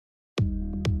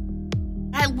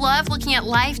love looking at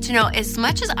life to know as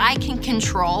much as I can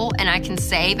control and I can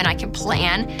save and I can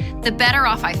plan, the better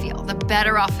off I feel, the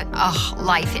better off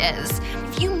life is.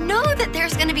 If you know that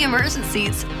there's going to be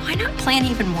emergencies, why not plan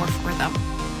even more for them?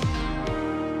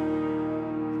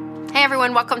 Hey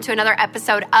everyone, welcome to another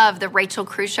episode of the Rachel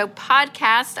Cruze Show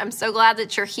podcast. I'm so glad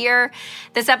that you're here.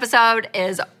 This episode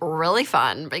is really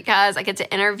fun because I get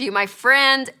to interview my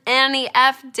friend Annie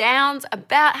F. Downs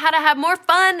about how to have more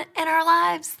fun in our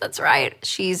lives. That's right.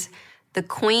 She's the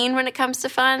queen when it comes to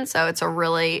fun, so it's a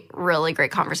really, really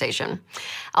great conversation.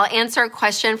 I'll answer a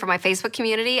question from my Facebook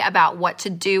community about what to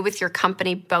do with your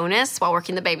company bonus while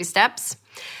working the baby steps.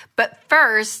 But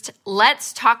first,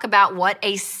 let's talk about what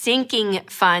a sinking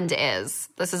fund is.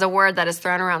 This is a word that is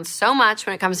thrown around so much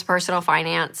when it comes to personal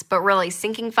finance, but really,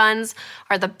 sinking funds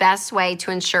are the best way to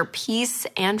ensure peace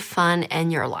and fun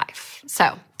in your life.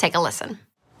 So, take a listen.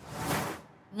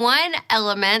 One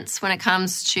element when it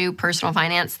comes to personal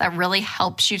finance that really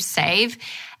helps you save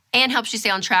and helps you stay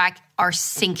on track are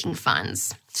sinking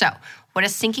funds. So, what a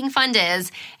sinking fund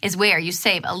is where you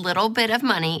save a little bit of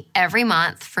money every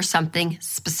month for something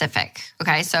specific.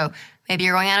 Okay, so maybe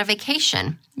you're going on a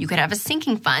vacation. You could have a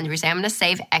sinking fund where you say, I'm going to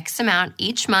save X amount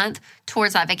each month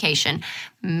towards that vacation.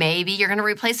 Maybe you're going to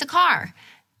replace a car.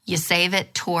 You save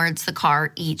it towards the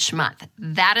car each month.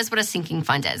 That is what a sinking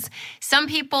fund is. Some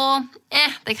people,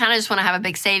 they kind of just want to have a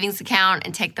big savings account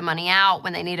and take the money out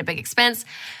when they need a big expense.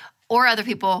 Or other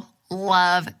people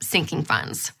love sinking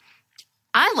funds.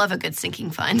 I love a good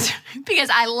sinking fund because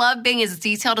I love being as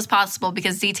detailed as possible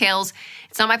because details,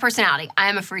 it's not my personality. I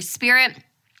am a free spirit.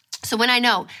 So when I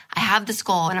know I have this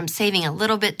goal and I'm saving a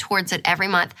little bit towards it every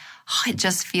month, it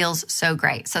just feels so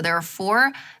great. So there are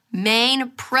 4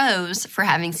 main pros for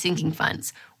having sinking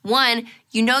funds. 1,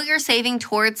 you know you're saving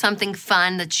towards something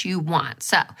fun that you want.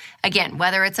 So again,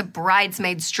 whether it's a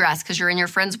bridesmaid's dress because you're in your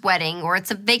friend's wedding, or it's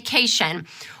a vacation,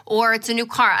 or it's a new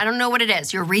car, I don't know what it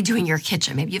is. You're redoing your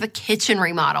kitchen. Maybe you have a kitchen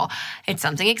remodel. It's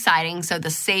something exciting. So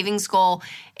the savings goal,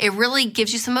 it really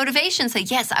gives you some motivation. Say,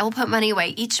 yes, I will put money away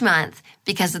each month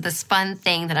because of this fun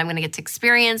thing that I'm going to get to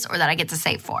experience or that I get to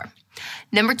save for.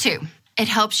 Number 2, it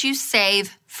helps you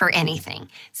save for anything.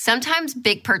 Sometimes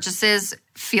big purchases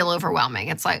feel overwhelming.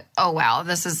 It's like, oh, wow,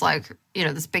 this is like,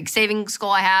 this big savings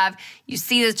goal I have. You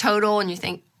see the total and you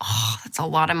think, oh, that's a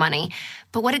lot of money.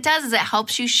 But what it does is it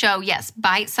helps you show, yes,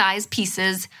 bite-sized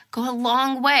pieces go a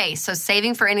long way. So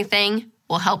saving for anything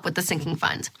will help with the sinking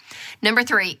fund. Number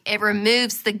 3, it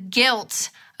removes the guilt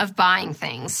of buying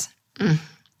things.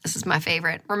 This is my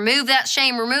favorite. Remove that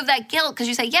shame, remove that guilt, because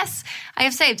you say, yes, I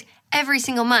have saved every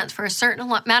single month for a certain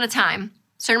amount of time,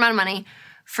 certain amount of money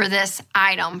for this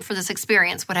item, for this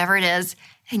experience, whatever it is,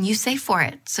 and you save for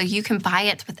it so you can buy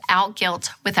it without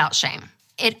guilt, without shame.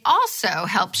 It also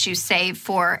helps you save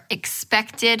for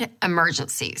expected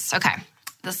emergencies. Okay,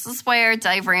 this is where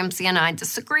Dave Ramsey and I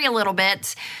disagree a little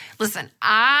bit. Listen,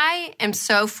 I am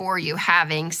so for you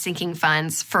having sinking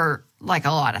funds for like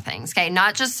a lot of things, okay?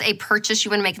 Not just a purchase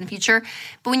you want to make in the future,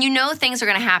 but when you know things are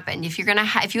going to happen, if you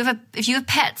have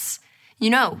pets,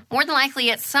 more than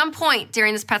likely at some point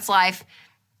during this pet's life,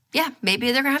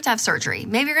 maybe they're going to have surgery.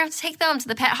 Maybe you're going to have to take them to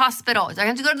the pet hospital. They're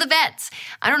going to have to go to the vets.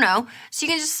 I don't know. So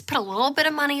you can just put a little bit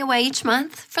of money away each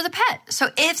month for the pet. So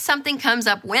if something comes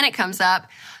up, when it comes up,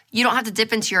 you don't have to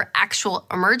dip into your actual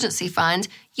emergency fund.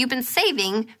 You've been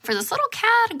saving for this little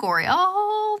category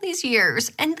all these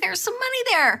years, and there's some money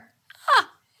there.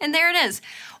 And there it is.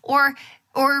 Or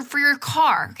for your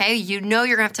car, okay? You're going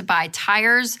to have to buy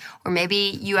tires, or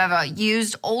maybe you have a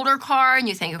used older car and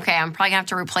you think, okay, I'm probably going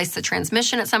to have to replace the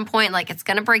transmission at some point, like it's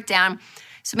going to break down.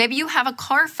 So maybe you have a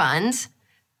car fund.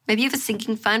 Maybe you have a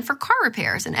sinking fund for car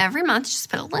repairs, and every month just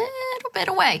put a little bit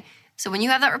away. So when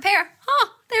you have that repair,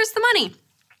 there's the money.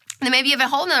 And then maybe you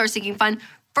have a whole nother sinking fund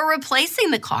for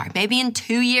replacing the car. Maybe in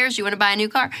 2 years you want to buy a new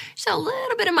car. Just a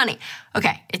little bit of money.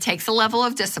 Okay, it takes a level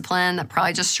of discipline that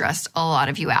probably just stressed a lot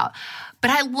of you out. But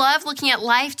I love looking at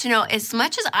life to know as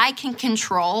much as I can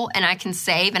control and I can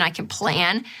save and I can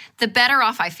plan, the better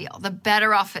off I feel, the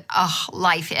better off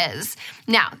life is.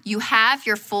 Now, you have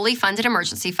your fully funded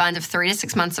emergency fund of 3 to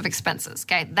 6 months of expenses,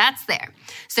 okay? That's there.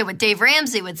 So what Dave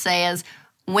Ramsey would say is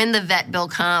when the vet bill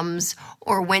comes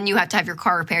or when you have to have your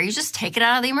car repaired, you just take it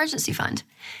out of the emergency fund.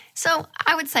 So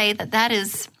I would say that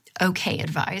is okay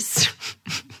advice.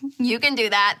 You can do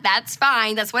that. That's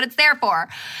fine. That's what it's there for.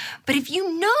 But if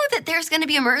you know that there's going to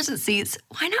be emergencies,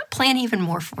 why not plan even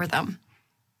more for them?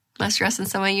 Am I stressing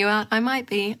some of you out? I might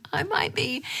be.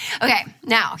 Okay,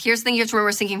 now, here's the thing you have to remember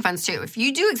with sinking funds too. If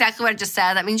you do exactly what I just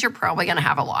said, that means you're probably going to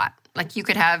have a lot. Like you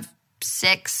could have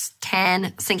 6,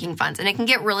 10 sinking funds, and it can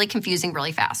get really confusing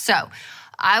really fast. So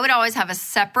I would always have a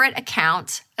separate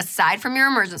account aside from your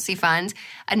emergency fund,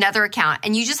 another account,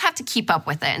 and you just have to keep up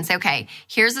with it and say, okay,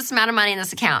 here's this amount of money in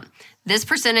this account. This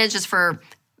percentage is for,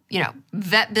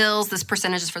 vet bills. This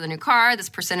percentage is for the new car. This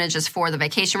percentage is for the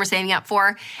vacation we're saving up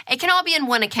for. It can all be in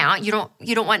one account. You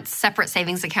don't want separate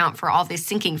savings account for all these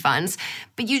sinking funds,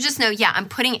 but you just know, I'm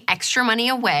putting extra money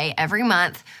away every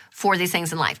month for these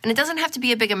things in life. And it doesn't have to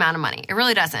be a big amount of money. It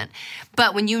really doesn't.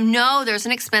 But when you know there's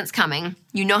an expense coming,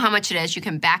 you know how much it is, you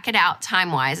can back it out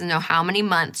time-wise and know how many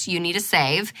months you need to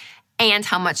save and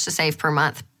how much to save per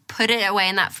month. Put it away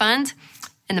in that fund,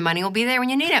 and the money will be there when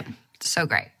you need it. It's so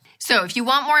great. So if you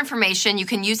want more information, you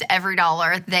can use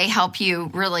EveryDollar. They help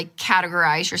you really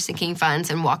categorize your sinking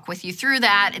funds and walk with you through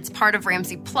that. It's part of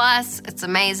Ramsey Plus. It's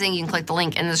amazing. You can click the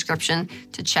link in the description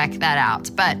to check that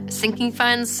out. But sinking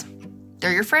funds,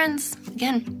 they're your friends.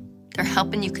 Again, they're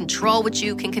helping you control what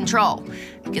you can control,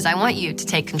 because I want you to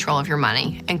take control of your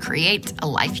money and create a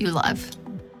life you love.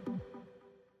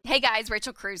 Hey guys,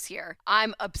 Rachel Cruz here.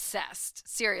 I'm obsessed.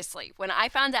 Seriously, when I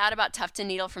found out about Tuft &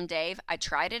 Needle from Dave, I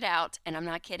tried it out, and I'm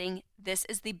not kidding. This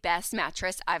is the best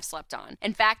mattress I've slept on.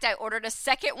 In fact, I ordered a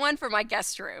second one for my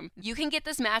guest room. You can get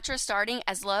this mattress starting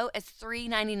as low as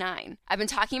 $399. I've been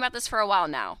talking about this for a while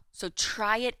now, so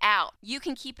try it out. You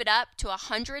can keep it up to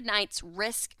 100 nights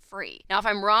risk-free. Now, if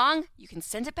I'm wrong, you can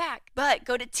send it back. But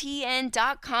go to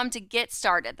tn.com to get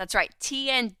started. That's right,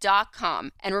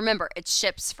 tn.com. And remember, it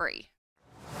ships free.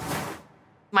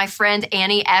 My friend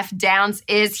Annie F. Downs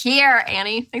is here.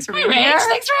 Annie, thanks for being here.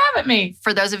 Thanks for having me.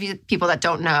 For those of you people that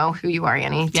don't know who you are,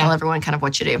 Annie, tell everyone kind of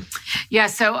what you do. Yeah,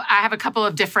 so I have a couple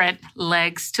of different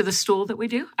legs to the stool that we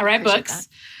do. I write books,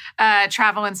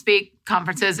 travel and speak,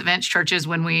 conferences, events, churches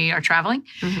when we are traveling.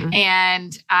 Mm-hmm.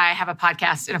 And I have a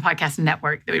podcast and a podcast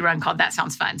network that we run called That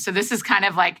Sounds Fun. So this is kind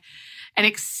of like an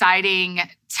exciting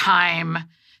time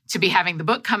to be having the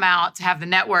book come out, to have the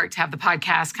network, to have the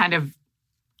podcast, kind of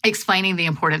explaining the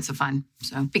importance of fun.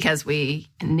 So because we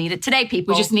need it today,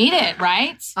 people. We just need it,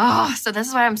 right? Oh, so this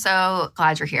is why I'm so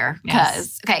glad you're here.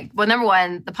 Because, well, number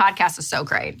one, the podcast is so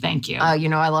great. Thank you. I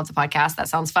love the podcast. That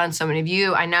Sounds Fun. So many of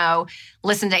you, I know,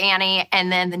 listen to Annie.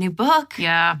 And then the new book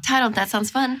titled That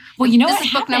Sounds Fun. Well, you know this what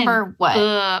is book number what?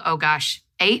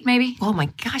 8 maybe? Oh my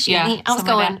gosh, yeah, Annie. I was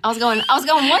going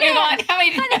one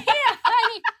hand.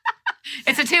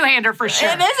 It's a two-hander for sure.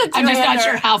 It is a two-hander. I'm just not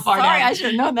sure how far down. Sorry, I should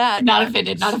have known that. Not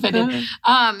offended.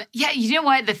 You know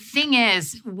what? The thing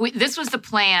is, this was the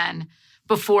plan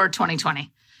before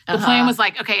 2020. The plan was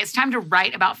like, okay, it's time to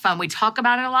write about fun. We talk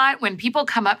about it a lot. When people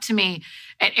come up to me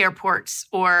at airports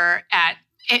or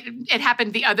it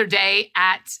happened the other day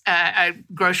at a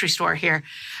grocery store here.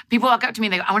 People walk up to me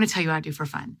and they go, I want to tell you what I do for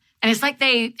fun. And it's like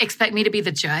they expect me to be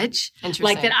the judge.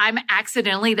 Like that I'm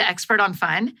accidentally the expert on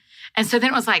fun. And so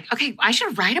then it was like, okay, I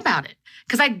should write about it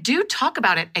because I do talk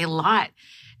about it a lot.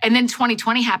 And then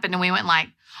 2020 happened and we went like,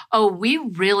 oh, we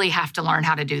really have to learn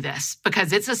how to do this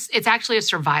because it's actually a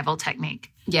survival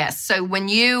technique. Yes. So when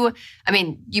you've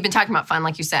been talking about fun,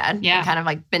 like you said, and kind of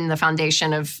like been the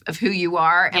foundation of who you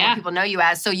are and what people know you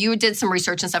as. So you did some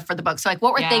research and stuff for the book. So like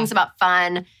what were things about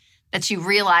fun that you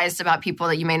realized about people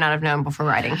that you may not have known before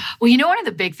writing? Well, one of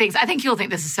the big things, I think you'll think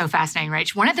this is so fascinating,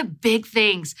 Rach. One of the big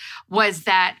things was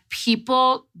that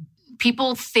people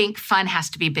think fun has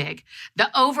to be big. The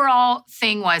overall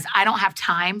thing was, I don't have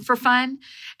time for fun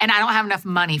and I don't have enough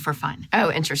money for fun.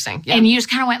 Oh, interesting. Yeah. And you just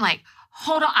kind of went like,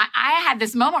 hold on. I had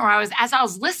this moment where as I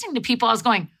was listening to people, I was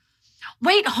going,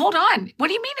 wait, hold on. What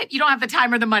do you mean that you don't have the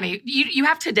time or the money? You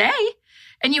have today.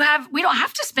 And we don't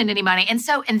have to spend any money. And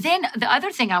then the other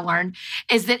thing I learned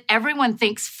is that everyone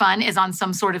thinks fun is on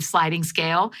some sort of sliding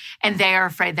scale and they are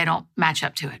afraid they don't match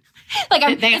up to it. Like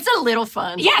it's a little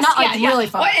fun. Yes, not like really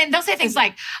fun. Well, and they'll say things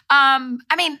like,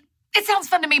 it sounds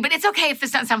fun to me, but it's okay if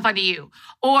this doesn't sound fun to you.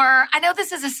 Or I know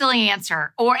this is a silly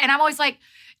answer. And I'm always like,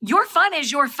 your fun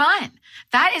is your fun.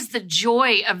 That is the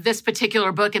joy of this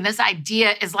particular book. And this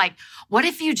idea is like, what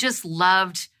if you just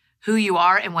loved who you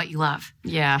are and what you love?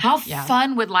 Yeah. How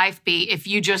fun would life be if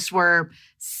you just were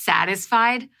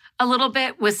satisfied a little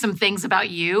bit with some things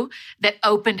about you that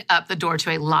opened up the door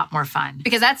to a lot more fun?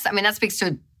 Because that speaks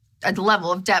to a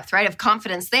level of depth, right? Of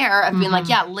confidence there, of being like,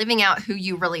 living out who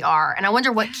you really are. And I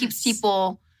wonder what keeps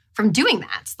people from doing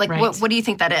that. Like, what do you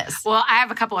think that is? Well, I have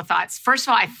a couple of thoughts. First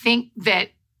of all, I think that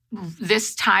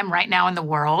this time right now in the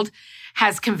world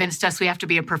has convinced us we have to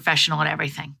be a professional at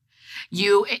everything.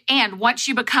 And once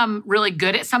you become really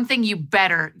good at something, you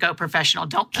better go professional.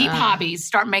 Don't keep hobbies.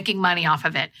 Start making money off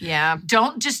of it. Yeah.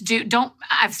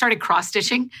 I've started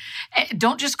cross-stitching.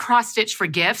 Don't just cross-stitch for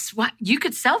gifts. What? You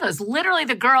could sell those. Literally,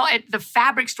 the girl at the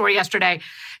fabric store yesterday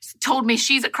told me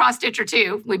she's a cross-stitcher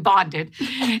too. We bonded.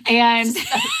 And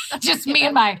just me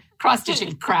and my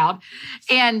cross-stitching crowd.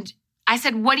 And I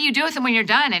said, what do you do with them when you're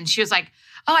done? And she was like,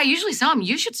 oh, I usually sell them.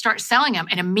 You should start selling them.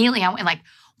 And immediately I went like,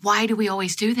 why do we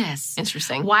always do this?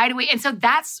 Interesting. Why do we? And so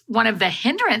that's one of the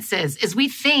hindrances is we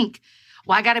think,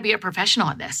 well, I got to be a professional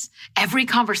at this. Every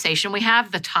conversation we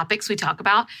have, the topics we talk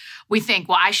about, we think,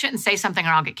 well, I shouldn't say something or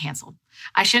I'll get canceled.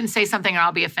 I shouldn't say something or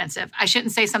I'll be offensive. I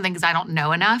shouldn't say something because I don't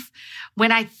know enough.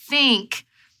 When I think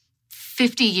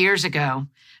 50 years ago,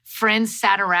 friends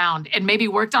sat around and maybe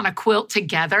worked on a quilt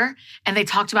together and they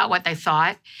talked about what they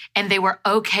thought and they were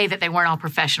okay that they weren't all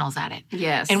professionals at it.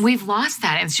 Yes. And we've lost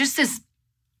that. And it's just this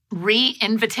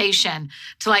re-invitation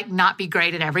to like not be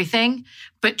great at everything,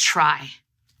 but try.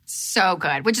 So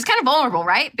good, which is kind of vulnerable,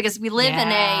 right? Because we live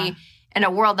in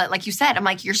a world that, like you said, I'm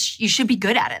like, you should be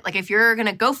good at it. Like if you're going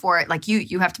to go for it, like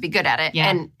you have to be good at it. Yeah.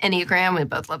 And Enneagram, we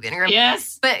both love the Enneagram.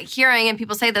 Yes. But hearing and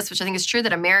people say this, which I think is true,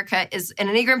 that America is an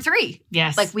Enneagram 3.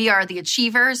 Yes. Like we are the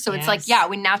achievers. So it's like, yeah,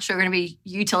 we naturally are going to be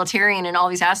utilitarian in all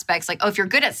these aspects. Like, oh, if you're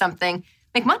good at something,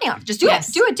 make money on it. Just do it.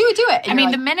 Do it. And I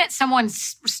mean, the minute someone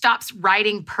stops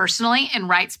writing personally and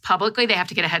writes publicly, they have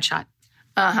to get a headshot.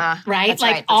 Right? That's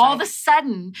like right. all of a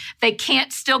sudden, they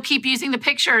can't still keep using the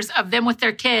pictures of them with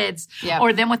their kids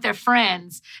or them with their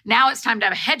friends. Now it's time to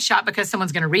have a headshot because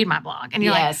someone's going to read my blog. And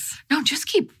you're like, no, just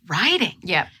keep writing.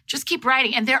 Yeah. Just keep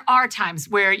writing. And there are times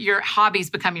where your hobbies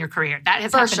become your career. That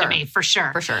has happened to me, for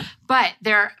sure. For sure. But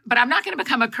I'm not going to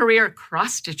become a career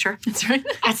cross-stitcher. That's right.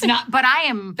 That's not, but I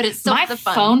am. But it's still my the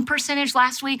fun. phone percentage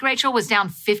last week, Rachel, was down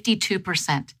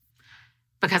 52%.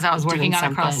 Because I was working on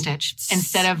a cross stitch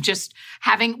instead of just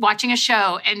watching a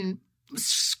show and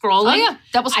scrolling. Oh yeah,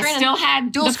 double screen. I still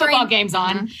had the football games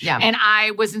on, and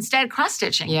I was instead cross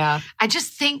stitching. Yeah, I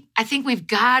think we've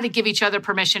got to give each other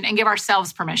permission and give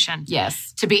ourselves permission.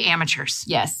 Yes, to be amateurs.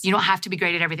 Yes, you don't have to be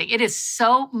great at everything. It is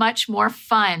so much more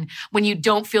fun when you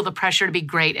don't feel the pressure to be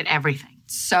great at everything.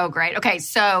 So great. Okay,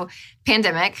 so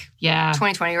pandemic. Yeah.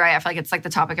 2020, right? I feel like it's like the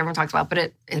topic everyone talks about, but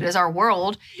it is our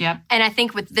world. Yep. And I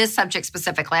think with this subject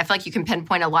specifically, I feel like you can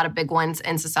pinpoint a lot of big ones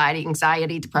in society: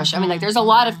 anxiety, depression. I mean, like there's a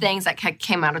lot of things that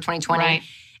came out of 2020. Right.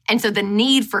 And so the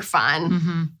need for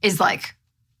fun is like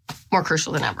more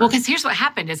crucial than ever. Well, because here's what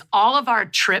happened is all of our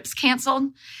trips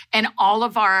canceled and all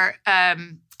of our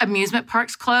amusement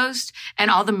parks closed and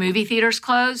all the movie theaters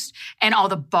closed and all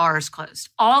the bars closed.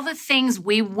 All the things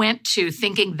we went to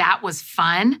thinking that was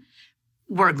fun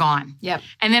were gone. Yep.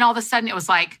 And then all of a sudden it was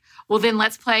like, well, then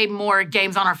let's play more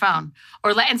games on our phone.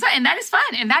 And that is fun.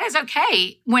 And that is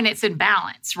okay when it's in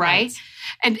balance, right?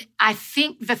 And I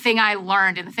think the thing I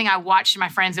learned and the thing I watched in my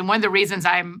friends, and one of the reasons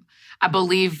I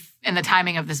believe in the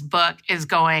timing of this book is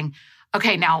going,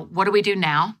 okay, now what do we do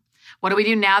now? What do we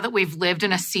do now that we've lived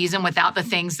in a season without the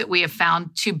things that we have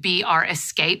found to be our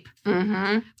escape? Mm-hmm.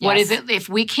 Yes. What is it? If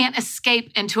we can't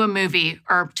escape into a movie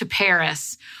or to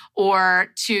Paris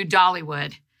or to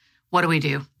Dollywood, what do we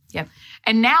do? Yep.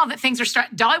 And now that things are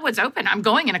Dollywood's open. I'm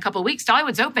going in a couple of weeks.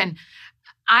 Dollywood's open.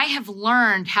 I have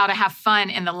learned how to have fun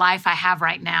in the life I have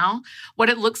right now, what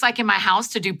it looks like in my house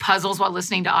to do puzzles while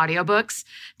listening to audiobooks,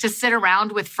 to sit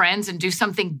around with friends and do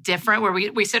something different where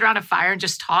we sit around a fire and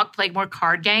just talk, play more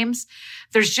card games.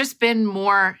 There's just been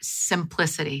more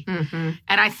simplicity. Mm-hmm.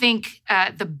 And I think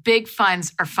the big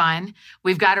funs are fun.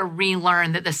 We've got to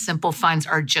relearn that the simple funs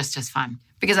are just as fun.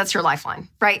 Because that's your lifeline,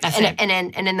 right? That's it.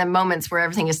 And in the moments where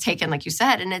everything is taken, like you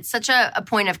said, and it's such a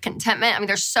point of contentment. I mean,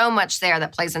 there's so much there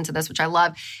that plays into this, which I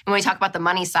love. And when we talk about the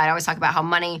money side, I always talk about how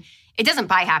money, it doesn't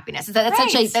buy happiness.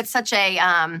 That's such a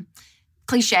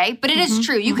cliche, but it is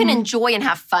true. You can enjoy and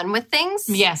have fun with things.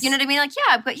 Yes. You know what I mean?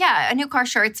 Like, a new car,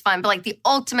 sure, it's fun. But like the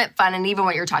ultimate fun, and even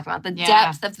what you're talking about, the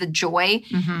depth of the joy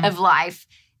of life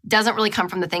doesn't really come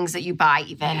from the things that you buy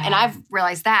even. Yeah. And I've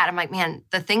realized that. I'm like, man,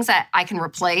 the things that I can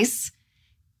replace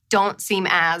don't seem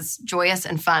as joyous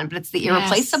and fun, but it's the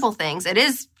irreplaceable things. It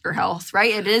is your health,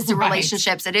 right? It is the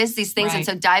relationships. It is these things. Right. And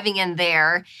so diving in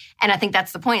there, and I think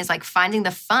that's the point, is like finding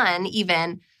the fun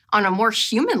even on a more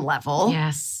human level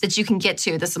that you can get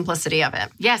to, the simplicity of it.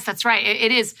 Yes, that's right.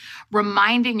 It is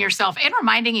reminding yourself and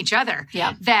reminding each other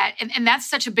that, and that's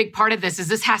such a big part of this, is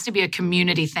this has to be a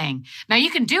community thing. Now, you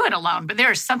can do it alone, but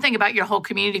there is something about your whole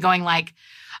community going like,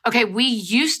 okay, we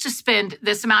used to spend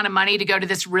this amount of money to go to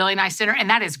this really nice dinner, and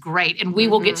that is great. And we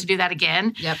will get to do that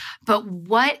again. Yep. But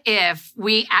what if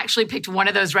we actually picked one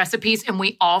of those recipes and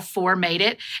we all four made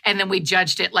it, and then we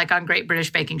judged it like on Great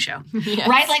British Baking Show,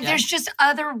 right? Like there's just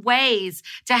other ways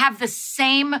to have the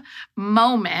same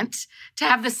moment, to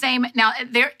have the same. Now,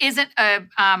 there isn't a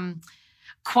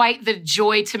quite the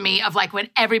joy to me of like when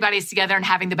everybody's together and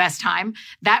having the best time.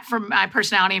 That for my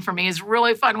personality and for me is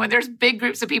really fun when there's big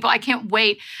groups of people. I can't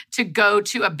wait to go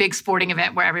to a big sporting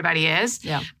event where everybody is.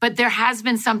 Yeah. But there has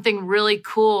been something really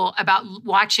cool about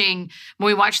watching, when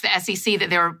we watched the SEC,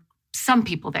 that there were some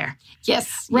people there.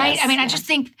 Yes. Right? Yes, I mean,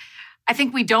 I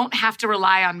think we don't have to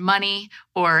rely on money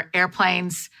or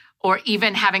airplanes or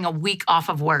even having a week off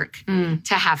of work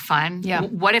to have fun. Yeah.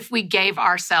 What if we gave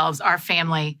ourselves, our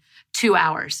family, 2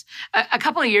 hours? A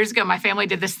couple of years ago, my family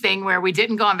did this thing where we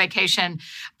didn't go on vacation,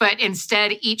 but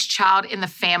instead each child in the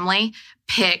family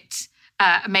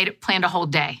planned a whole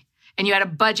day. And you had a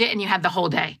budget and you had the whole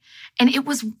day. And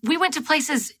we went to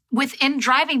places within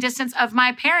driving distance of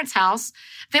my parents' house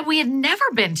that we had never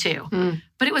been to,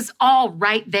 but it was all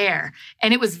right there.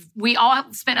 And we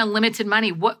all spent unlimited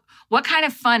money. What kind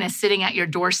of fun is sitting at your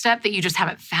doorstep that you just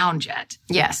haven't found yet?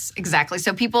 Yes, exactly.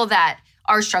 So people that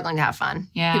are struggling to have fun,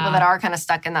 people that are kind of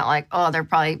stuck in that like, oh, they're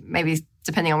probably maybe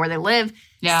depending on where they live,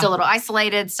 still a little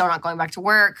isolated, still not going back to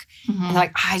work. And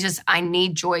like, I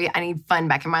need joy. I need fun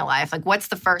back in my life. Like what's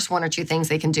the first 1 or 2 things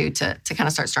they can do to kind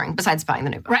of start starting besides buying the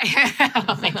new book? Right.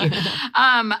 Oh, thank you.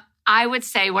 I would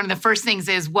say one of the first things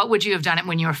is, what would you have done it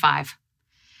when you were 5?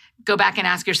 Go back and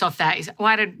ask yourself that. You say, well,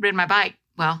 I'd ridden my bike.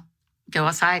 Well, go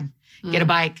outside, get a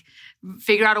bike.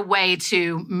 Figure out a way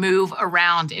to move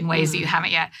around in ways that you haven't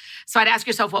yet. So I'd ask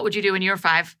yourself, what would you do when you were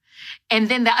 5? And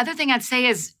then the other thing I'd say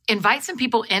is invite some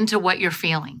people into what you're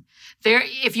feeling.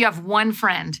 If you have one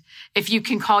friend, if you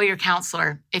can call your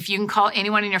counselor, if you can call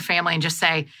anyone in your family and just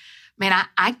say, man,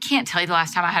 I can't tell you the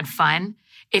last time I had fun.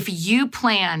 If you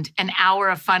planned an hour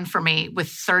of fun for me with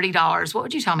 $30, what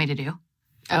would you tell me to do?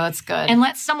 Oh, that's good. And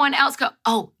let someone else go,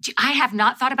 oh, I have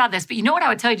not thought about this, but you know what I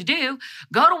would tell you to do?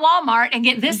 Go to Walmart and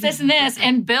get this, this, and this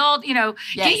and build,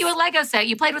 get you a Lego set.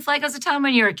 You played with Legos a ton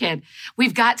when you were a kid.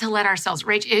 We've got to let ourselves,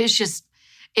 Rach,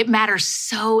 it matters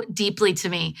so deeply to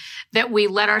me that we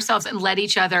let ourselves and let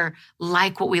each other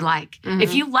like what we like.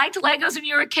 If you liked Legos when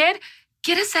you were a kid,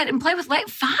 get a set and play with Legos.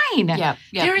 Fine. Yep.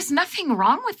 There is nothing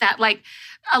wrong with that. Like,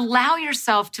 allow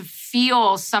yourself to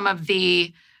feel some of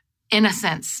the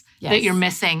innocence that you're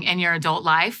missing in your adult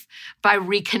life by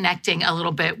reconnecting a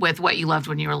little bit with what you loved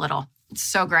when you were little. It's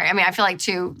so great. I mean, I feel like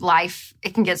too, life,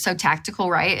 it can get so tactical,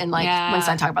 right? And like,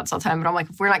 Winston and I talk about this all the time, but I'm like,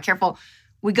 if we're not careful,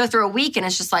 we go through a week and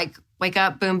it's just like, wake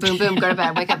up, boom, boom, boom, go to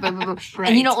bed, wake up, boom, boom, boom. Right.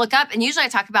 And you don't look up. And usually I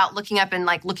talk about looking up and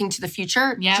like looking to the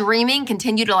future, dreaming,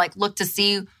 continue to like look to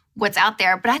see what's out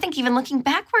there. But I think even looking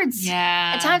backwards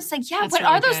at times, it's like, what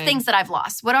are those things that I've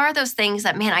lost? What are those things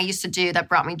that, man, I used to do that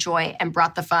brought me joy and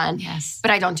brought the fun,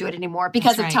 but I don't do it anymore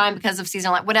because of time, because of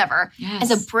season, like whatever. And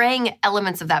so bring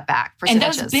elements of that back. And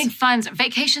those big funds,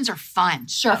 vacations are fun.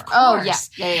 Sure. Of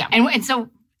course. Oh, yeah. And so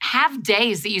have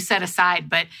days that you set aside,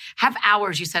 but have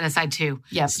hours you set aside too.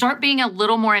 Start being a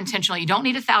little more intentional. You don't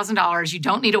need $1,000. You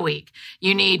don't need a week.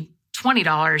 You need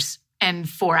 $20 and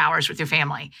 4 hours with your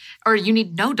family, or you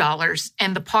need no dollars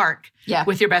in the park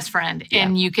with your best friend,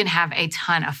 and you can have a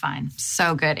ton of fun.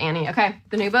 So good, Annie. Okay,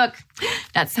 the new book.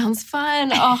 That sounds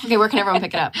fun. Oh, okay, where can everyone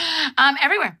pick it up?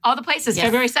 Everywhere, all the places.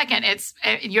 February 2nd. It's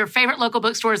your favorite local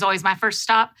bookstore is always my first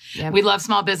stop. We love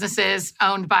small businesses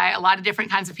owned by a lot of different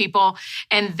kinds of people,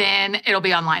 and then it'll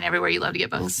be online everywhere you love to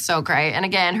get books. So great. And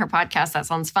again, her podcast, That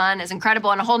Sounds Fun, is incredible,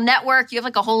 and a whole network. You have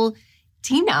like a whole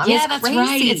team now. That's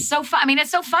right. It's so fun. I mean, it's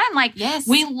so fun. Like,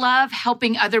 we love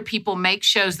helping other people make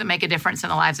shows that make a difference in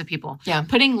the lives of people.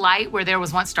 Putting light where there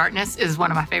was once darkness is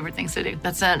one of my favorite things to do.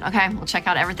 That's it. Okay. We'll check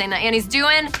out everything that Annie's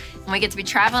doing. When we get to be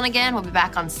traveling again, we'll be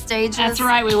back on stages. That's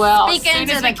right. We will. Speaking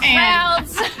to the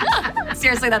crowds.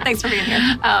 Seriously, though, thanks for being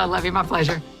here. Oh, love you. My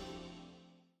pleasure.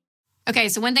 Okay,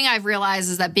 so one thing I've realized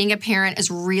is that being a parent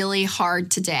is really hard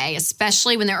today,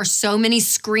 especially when there are so many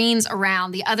screens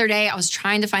around. The other day, I was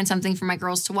trying to find something for my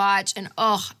girls to watch, and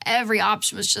every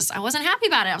option was just, I wasn't happy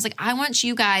about it. I was like, I want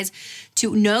you guys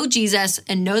to know Jesus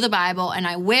and know the Bible, and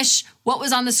I wish what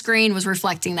was on the screen was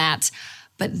reflecting that.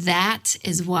 But that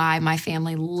is why my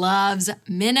family loves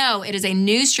Minnow. It is a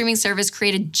new streaming service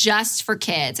created just for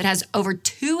kids. It has over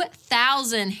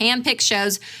 2,000 handpicked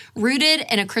shows rooted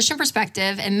in a Christian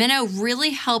perspective, and Minnow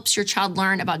really helps your child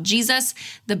learn about Jesus,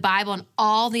 the Bible, and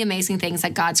all the amazing things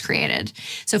that God's created.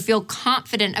 So feel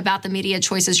confident about the media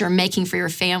choices you're making for your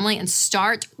family and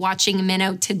start watching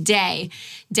Minnow today.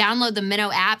 Download the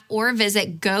Minnow app or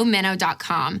visit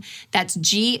gominnow.com. That's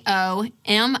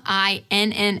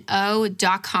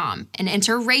GOMINNO.com and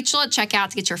enter Rachel at checkout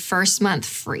to get your first month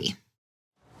free.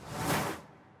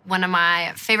 One of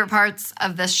my favorite parts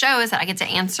of this show is that I get to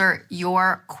answer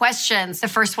your questions. The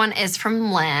first one is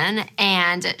from Lynn,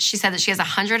 and she said that she has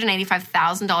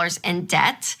 $185,000 in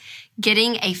debt,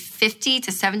 getting a $50,000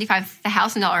 to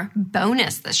 $75,000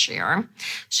 bonus this year.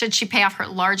 Should she pay off her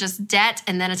largest debt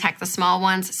and then attack the small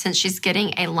ones since she's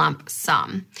getting a lump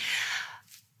sum?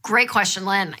 Great question,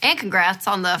 Lynn, and congrats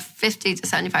on the $50,000 to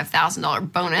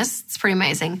 $75,000 bonus. It's pretty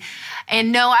amazing.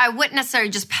 And no, I wouldn't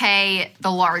necessarily just pay the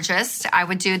largest. I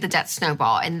would do the debt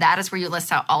snowball, and that is where you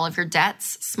list out all of your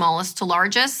debts, smallest to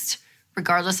largest,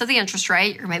 regardless of the interest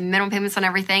rate. You're making minimum payments on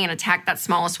everything and attack that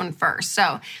smallest one first.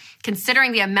 So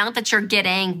considering the amount that you're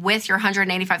getting with your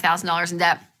 $185,000 in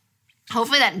debt,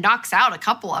 hopefully that knocks out a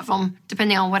couple of them,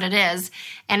 depending on what it is,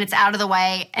 and it's out of the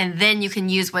way, and then you can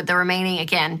use what the remaining,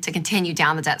 again, to continue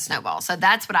down the debt snowball. So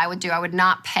that's what I would do. I would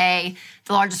not pay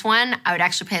the largest one. I would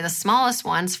actually pay the smallest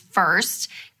ones first,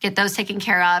 get those taken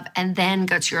care of, and then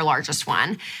go to your largest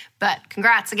one. But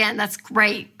congrats, again, that's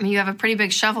great. I mean, you have a pretty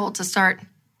big shovel to start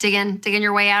digging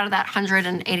your way out of that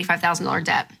 $185,000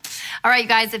 debt. All right, you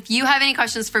guys, if you have any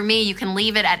questions for me, you can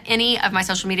leave it at any of my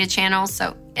social media channels.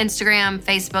 So Instagram,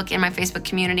 Facebook, in my Facebook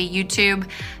community, YouTube,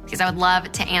 because I would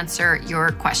love to answer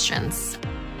your questions.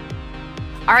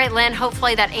 All right, Lynn,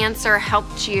 hopefully that answer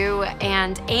helped you.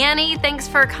 And Annie, thanks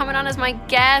for coming on as my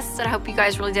guest. And I hope you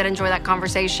guys really did enjoy that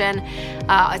conversation.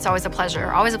 It's always a pleasure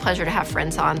to have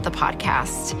friends on the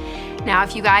podcast. Now,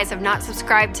 if you guys have not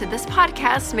subscribed to this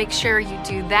podcast, make sure you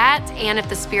do that. And if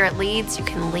the Spirit leads, you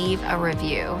can leave a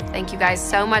review. Thank you guys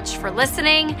so much for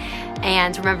listening.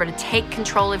 And remember to take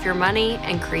control of your money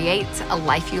and create a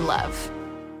life you love.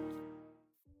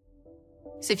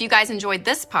 So if you guys enjoyed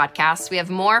this podcast, we have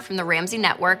more from the Ramsey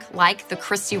Network, like The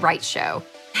Christy Wright Show.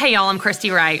 Hey, y'all, I'm Christy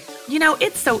Wright. You know,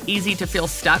 it's so easy to feel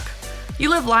stuck. You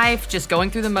live life just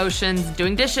going through the motions,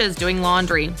 doing dishes, doing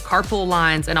laundry, carpool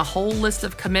lines, and a whole list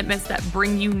of commitments that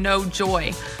bring you no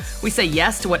joy. We say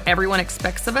yes to what everyone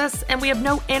expects of us, and we have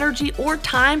no energy or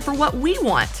time for what we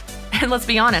want. And let's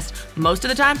be honest, most of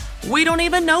the time, we don't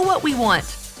even know what we want.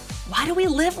 Why do we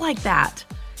live like that?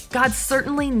 God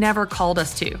certainly never called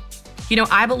us to. You know,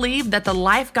 I believe that the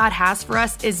life God has for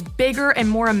us is bigger and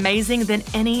more amazing than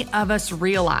any of us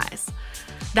realize.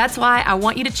 That's why I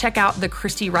want you to check out The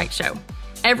Christy Wright Show.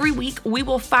 Every week, we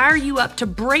will fire you up to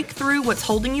break through what's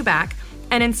holding you back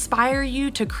and inspire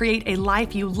you to create a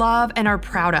life you love and are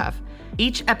proud of.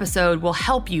 Each episode will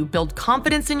help you build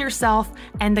confidence in yourself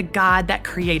and the God that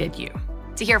created you.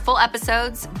 To hear full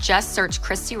episodes, just search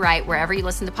Christy Wright wherever you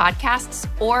listen to podcasts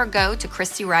or go to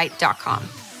ChristyWright.com.